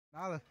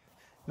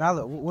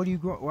Nala, what are you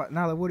growing?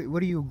 Nala, what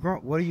are you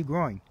growing? What are you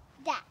growing?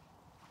 That.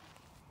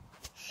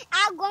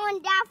 I'm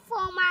growing that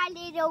for my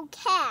little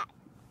cat.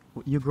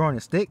 You're growing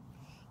a stick?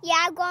 Yeah,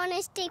 I'm growing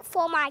a stick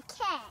for my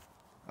cat.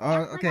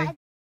 Okay.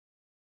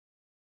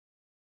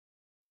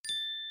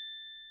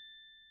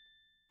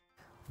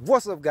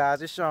 What's up,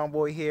 guys? It's Sean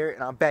Boy here,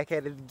 and I'm back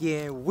at it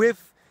again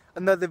with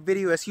another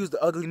video. Excuse the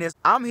ugliness.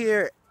 I'm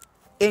here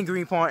in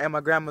Green Pond at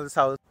my grandmother's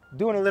house,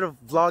 doing a little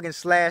vlogging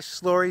slash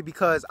story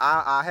because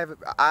I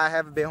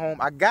haven't been home.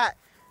 I got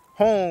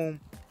home.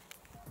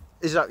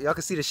 Y'all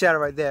can see the shadow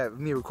right there of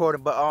me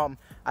recording, but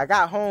I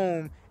got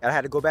home and I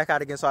had to go back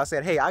out again. So I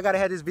said, hey, I gotta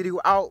have this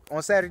video out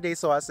on Saturday.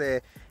 So I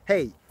said,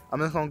 hey, I'm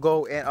just gonna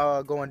go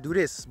and do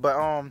this. But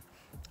I'm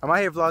out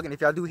here vlogging.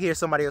 If y'all do hear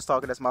somebody else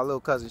talking, that's my little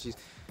cousin.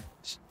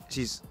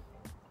 She's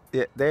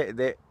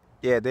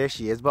there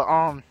she is.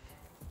 But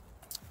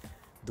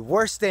the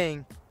worst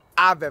thing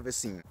I've ever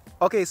seen.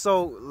 Okay,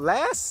 so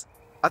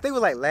I think it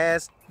was like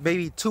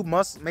maybe 2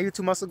 months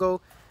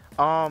ago,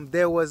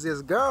 there was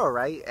this girl,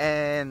 right?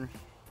 And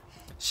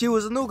she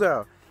was a new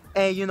girl.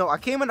 And you know, I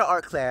came into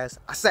art class,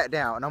 I sat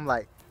down, and I'm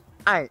like,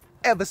 I ain't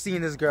ever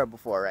seen this girl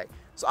before, right?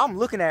 So I'm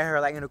looking at her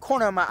like in the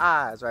corner of my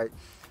eyes, right?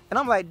 And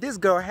I'm like, this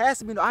girl has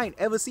to be, I ain't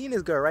ever seen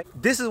this girl, right?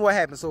 This is what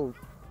happened. So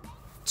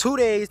 2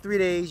 days, 3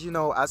 days, you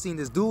know, I seen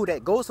this dude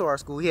that goes to our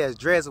school. He has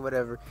dreads or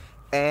whatever.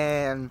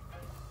 And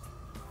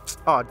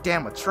oh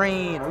damn, a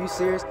train. Are you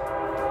serious?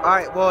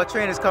 Alright, well, a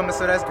train is coming,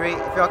 so that's great.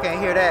 If y'all can't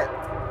hear that.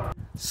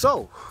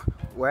 So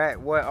what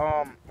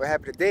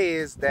happened today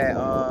is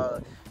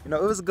that you know,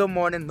 it was a good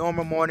morning,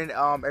 normal morning.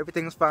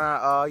 Everything was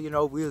fine. You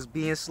know, we was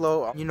being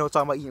slow, you know,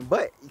 talking about eating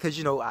butt, because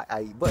you know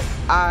I eat butt.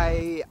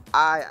 I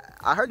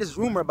heard this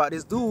rumor about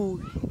this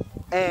dude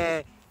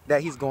and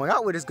that he's going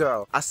out with this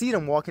girl. I see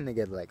them walking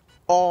together like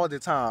all the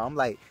time. I'm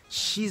like,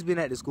 she's been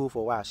at the school for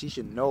a while. She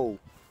should know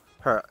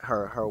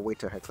her way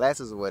to her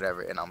classes or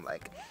whatever. And I'm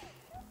like,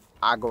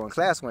 I go in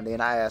class one day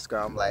and I ask her,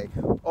 I'm like,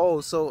 oh,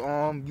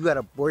 so you got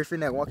a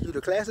boyfriend that walks you to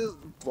classes,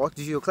 walks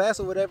you to your class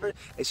or whatever?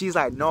 And she's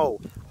like,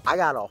 no, I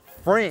got a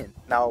friend.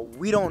 Now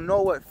we don't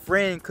know what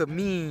friend could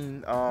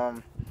mean.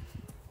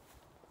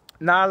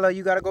 Nala,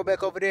 you gotta go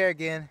back over there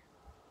again.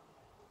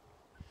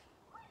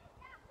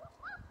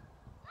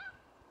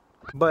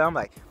 But I'm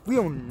like, we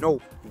don't know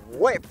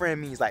what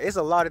friend means. Like, it's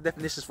a lot of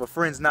definitions for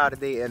friends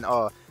nowadays in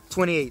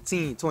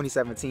 2018,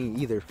 2017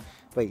 either.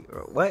 Wait,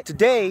 what?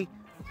 Today,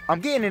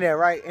 I'm getting in there,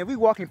 right? And we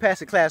walking past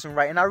the classroom,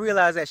 right? And I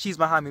realize that she's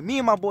behind me. Me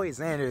and my boy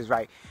Xander is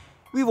right.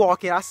 We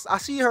walking. I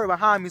see her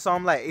behind me, so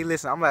I'm like, hey,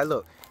 listen. I'm like,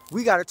 look,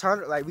 we gotta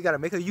turn. Like, we gotta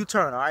make a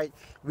U-turn, all right?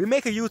 We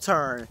make a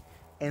U-turn,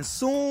 and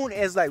soon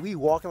as like we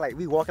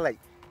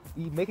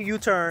make a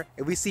U-turn,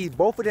 and we see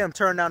both of them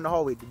turn down the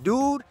hallway. The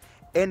dude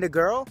and the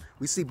girl,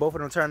 we see both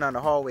of them turn down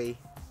the hallway.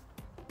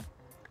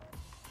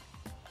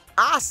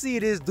 I see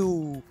this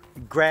dude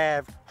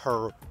grab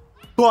her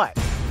butt.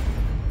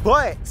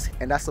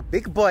 And that's a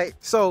big butt.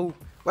 So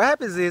what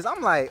happens is,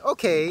 I'm like,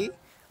 okay,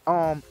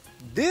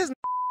 this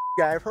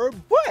grabbed her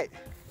butt.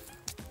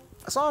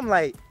 So I'm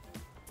like,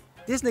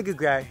 this nigga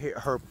grabbed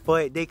her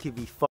butt. They could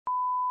be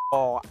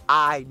all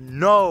I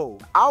know.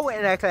 I went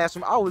in that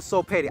classroom. I was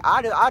so petty.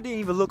 I didn't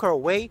even look her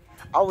away.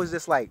 I was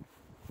just like,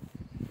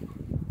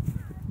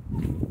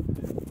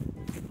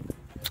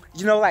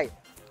 you know, like,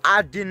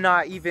 I did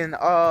not even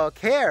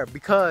care,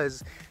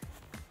 because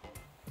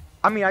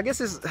I mean, I guess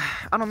it's,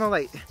 I don't know,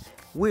 like,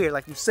 weird.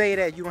 Like, you say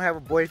that you don't have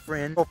a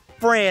boyfriend or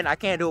friend. I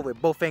can't do it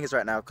with both fingers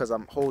right now because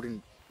I'm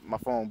holding my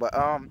phone. But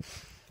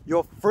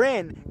your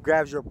friend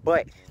grabs your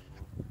butt,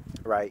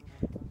 right?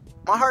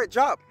 My heart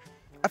dropped.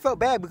 I felt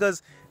bad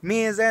because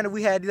me and Xander,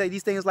 we had like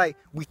these things, like,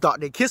 we thought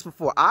they kissed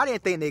before. I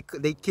didn't think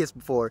they kissed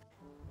before.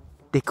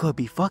 They could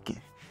be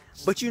fucking.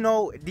 But you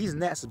know, these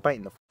gnats is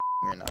biting the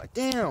right now. Like,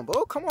 damn,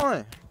 bro, come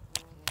on.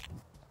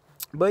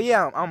 But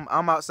yeah,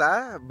 I'm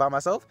outside by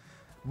myself.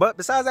 But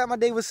besides that, my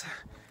day was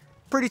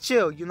pretty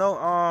chill, you know.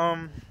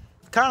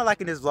 Kind of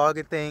like in this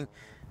vlogging thing.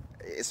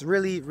 It's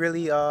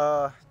really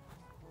I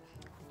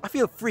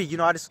feel free, you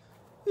know. I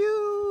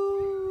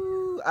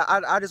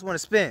just want to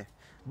spin.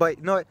 But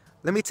you know what?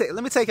 Let me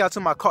take y'all to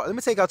my car. Let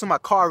me take y'all to my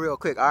car real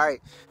quick. All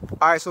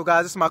right. So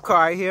guys, this is my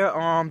car right here.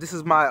 This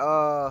is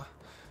my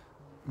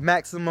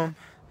Maximum.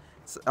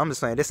 I'm just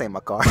saying, this ain't my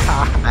car.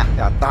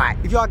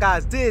 If y'all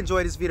guys did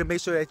enjoy this video,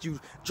 make sure that you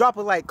drop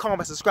a like,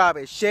 comment, subscribe,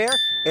 and share.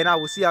 And I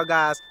will see y'all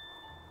guys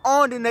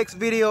on the next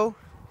video.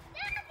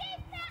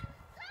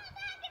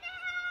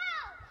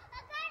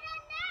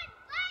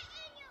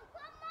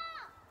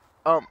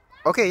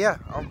 Okay, yeah.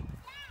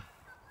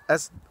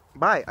 That's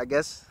bye, I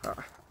guess.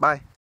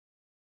 Bye.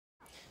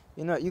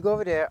 You know, you go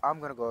over there, I'm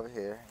gonna go over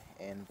here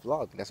and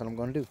vlog. That's what I'm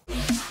gonna do.